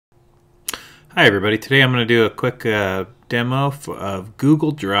Hi everybody, today I'm going to do a quick demo of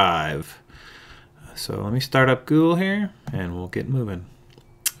Google Drive. So let me start up Google here and we'll get moving.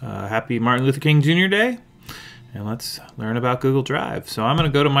 Happy Martin Luther King Jr. Day, and let's learn about Google Drive. So I'm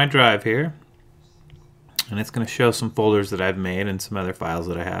going to go to my drive here, and it's going to show some folders that I've made and some other files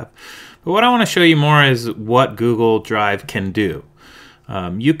that I have. But what I want to show you more is what Google Drive can do.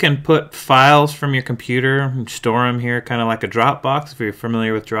 You can put files from your computer and store them here, kind of like a Dropbox, if you're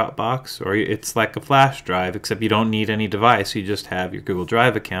familiar with Dropbox, or it's like a flash drive, except you don't need any device. You just have your Google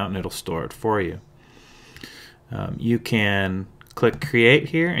Drive account and it'll store it for you. You can click Create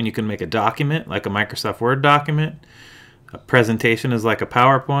here and you can make a document like a Microsoft Word document. A presentation is like a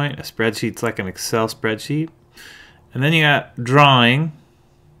PowerPoint. A spreadsheet's like an Excel spreadsheet. And then you got Drawing,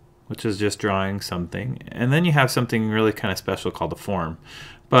 which is just drawing something, and then you have something really kind of special called a form.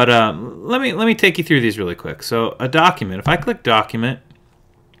 But let me take you through these really quick. So a document, if I click Document,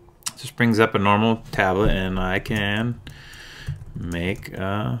 it just brings up a normal tablet, and I can make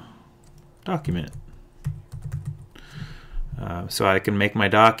a document. So I can make my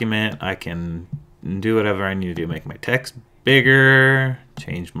document, I can do whatever I need to do, make my text bigger,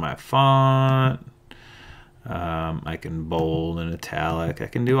 change my font, I can bold and italic. I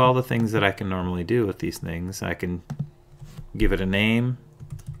can do all the things that I can normally do with these things. I can give it a name,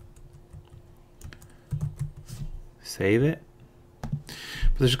 save it.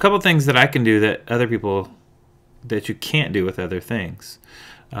 But there's a couple things that I can do that other people, that you can't do with other things.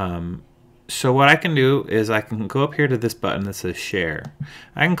 So what I can do is I can go up here to this button that says Share.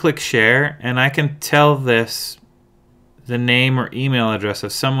 I can click Share, and I can tell this the name or email address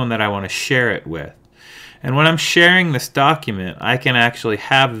of someone that I want to share it with. And when I'm sharing this document, I can actually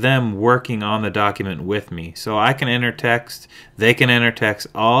have them working on the document with me. So I can enter text, they can enter text,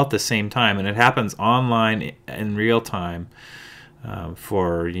 all at the same time. And it happens online in real time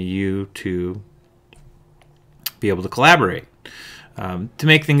for you to be able to collaborate. To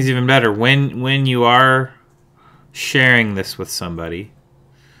make things even better, when you are sharing this with somebody,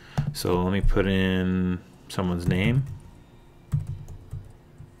 so let me put in someone's name.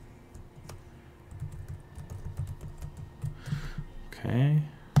 Okay,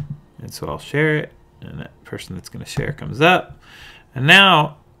 and so I'll share it, and that person that's going to share comes up, and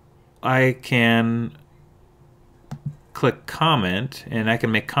now I can click comment, and I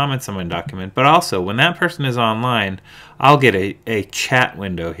can make comments on my document. But also, when that person is online, I'll get a chat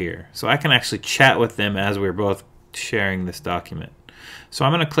window here, so I can actually chat with them as we're both sharing this document. So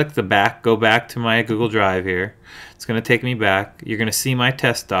I'm going to click go back to my Google Drive here. It's going to take me back. You're going to see my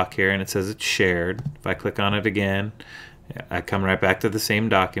test doc here, and it says it's shared. If I click on it again, I come right back to the same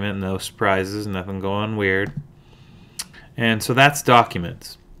document, no surprises, nothing going weird. And so that's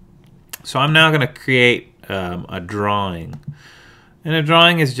documents. So I'm now going to create a drawing. And a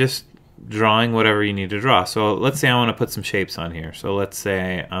drawing is just drawing whatever you need to draw. So let's say I want to put some shapes on here. So let's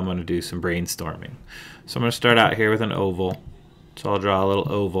say I'm going to do some brainstorming. So I'm going to start out here with an oval. So I'll draw a little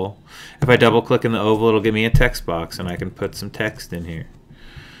oval. If I double click in the oval, it'll give me a text box, and I can put some text in here.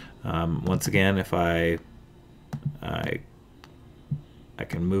 Once again, if I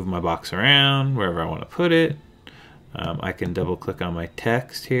can move my box around wherever I want to put it. I can double click on my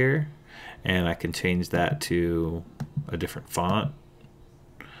text here, and I can change that to a different font.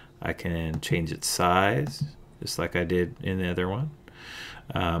 I can change its size, just like I did in the other one.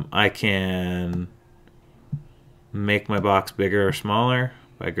 I can make my box bigger or smaller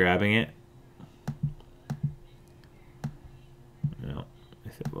by grabbing it. Well,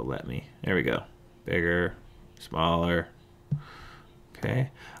 if it will let me. There we go. Bigger, smaller.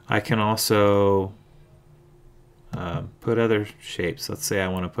 Okay. I can also put other shapes. Let's say I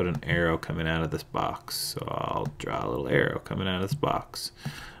want to put an arrow coming out of this box. So I'll draw a little arrow coming out of this box.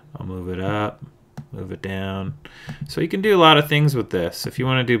 I'll move it up, move it down. So you can do a lot of things with this. If you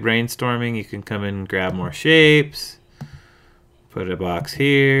want to do brainstorming, you can come in and grab more shapes. Put a box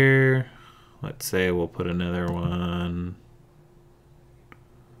here. Let's say we'll put another one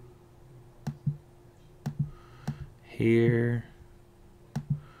here.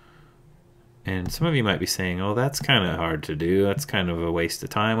 And some of you might be saying, oh, that's kind of hard to do. That's kind of a waste of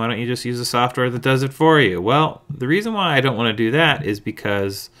time. Why don't you just use a software that does it for you? Well, the reason why I don't want to do that is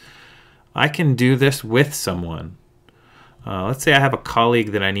because I can do this with someone. Let's say I have a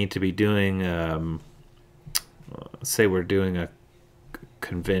colleague that I need to be doing, let's say we're doing a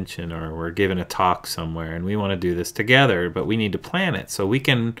convention or we're giving a talk somewhere, and we want to do this together, but we need to plan it. So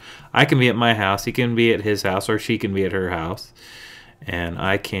I can be at my house, he can be at his house, or she can be at her house, and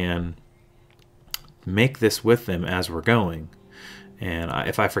I can make this with them as we're going. And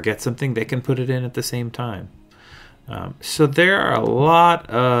if I forget something, they can put it in at the same time. So there are a lot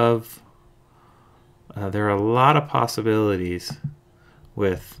of there are a lot of possibilities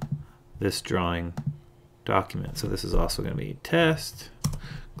with this drawing document. So this is also going to be test.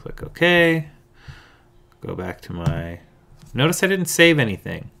 Click OK. Go back to my... Notice I didn't save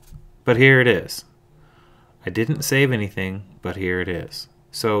anything, but here it is. I didn't save anything, but here it is.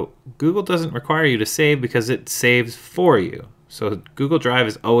 So Google doesn't require you to save because it saves for you. So Google Drive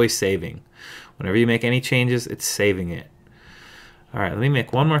is always saving. Whenever you make any changes, it's saving it. All right, let me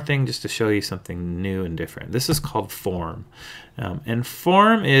make one more thing just to show you something new and different. This is called Form. And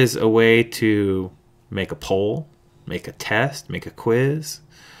Form is a way to make a poll, make a test, make a quiz.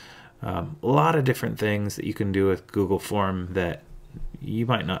 A lot of different things that you can do with Google Form that you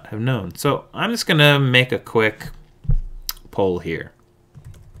might not have known. So I'm just going to make a quick poll here.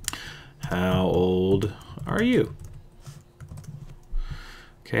 How old are you?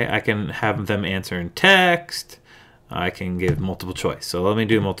 Okay, I can have them answer in text. I can give multiple choice. So let me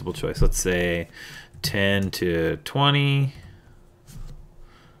do multiple choice. Let's say 10 to 20.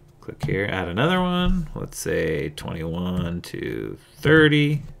 Click here, add another one. Let's say 21 to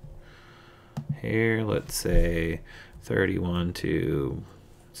 30. Here, let's say 31 to,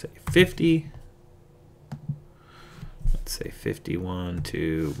 say, 50. Let's say 51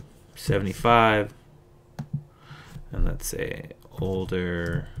 to 75. And let's say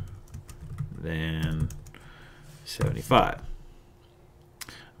older than 75.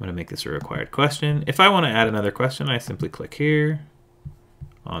 I'm going to make this a required question. If I want to add another question, I simply click here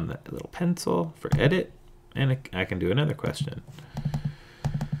on the little pencil for edit, and I can do another question.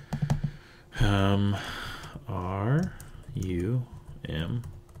 Are you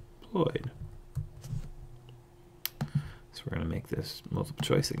employed? So we're going to make this multiple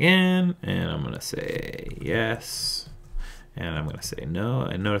choice again, and I'm going to say yes. And I'm going to say no.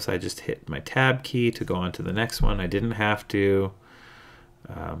 And notice I just hit my tab key to go on to the next one. I didn't have to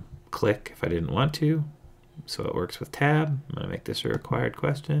click if I didn't want to. So it works with tab. I'm going to make this a required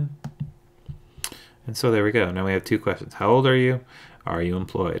question. And so there we go. Now we have two questions. How old are you? Are you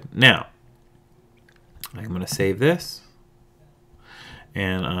employed? Now, I'm going to save this.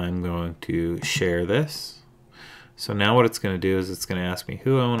 And I'm going to share this. So now what it's going to do is it's going to ask me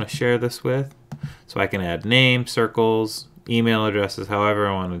who I want to share this with. So I can add name, circles, email addresses, however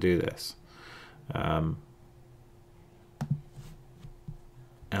I want to do this.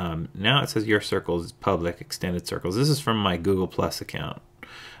 Now it says your circles is public, extended circles. This is from my Google Plus account,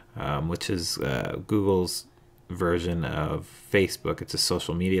 which is Google's version of Facebook. It's a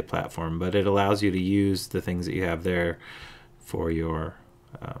social media platform, but it allows you to use the things that you have there for your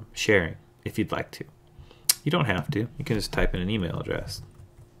sharing if you'd like to. You don't have to. You can just type in an email address.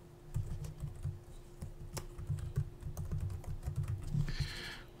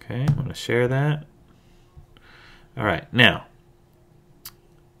 Okay, I'm going to share that. All right, now,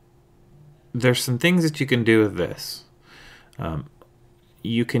 there's some things that you can do with this.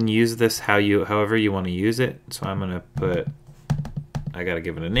 You can use this however you want to use it. So I'm going to put, I got to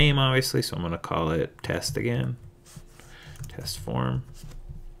give it a name, obviously, so I'm going to call it test again. Test form.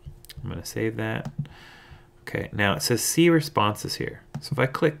 I'm going to save that. Okay, now it says see responses here. So if I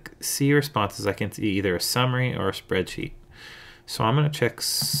click see responses, I can see either a summary or a spreadsheet. So I'm going to check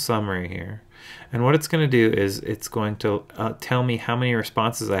summary here. And what it's going to do is it's going to tell me how many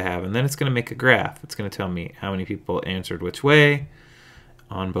responses I have, and then it's going to make a graph. It's going to tell me how many people answered which way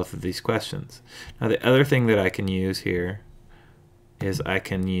on both of these questions. Now the other thing that I can use here is I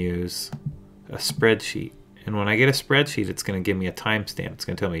can use a spreadsheet. And when I get a spreadsheet, it's going to give me a timestamp. It's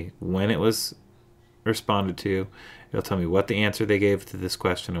going to tell me when it was responded to. It'll tell me what the answer they gave to this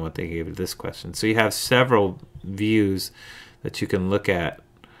question and what they gave to this question. So you have several views that you can look at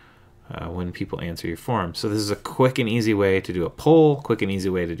when people answer your form. So this is a quick and easy way to do a poll, quick and easy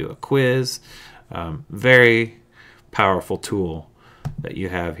way to do a quiz. Very powerful tool that you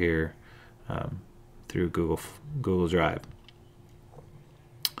have here through Google Drive.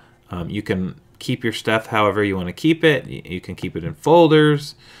 You can keep your stuff however you want to keep it. You can keep it in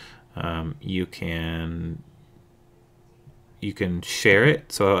folders. You can share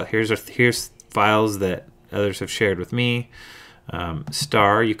it. So here's files that others have shared with me.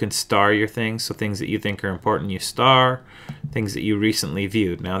 Star, you can star your things. So things that you think are important, you star. Things that you recently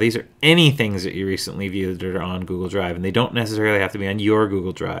viewed. Now these are any things that you recently viewed that are on Google Drive, and they don't necessarily have to be on your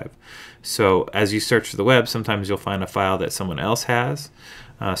Google Drive. So as you search for the web, sometimes you'll find a file that someone else has.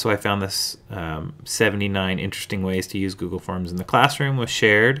 So I found this 79 interesting ways to use Google Forms in the classroom was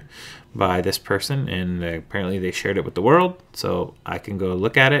shared by this person, and apparently they shared it with the world. So I can go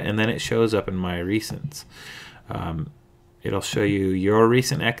look at it, and then it shows up in my recents. It'll show you your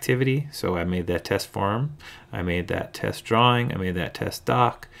recent activity. So I made that test form, I made that test drawing, I made that test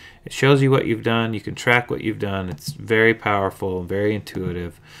doc. It shows you what you've done. You can track what you've done. It's very powerful, very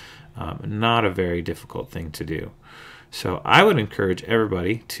intuitive, not a very difficult thing to do. So I would encourage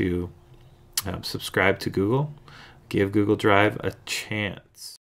everybody to subscribe to Google, give Google Drive a chance.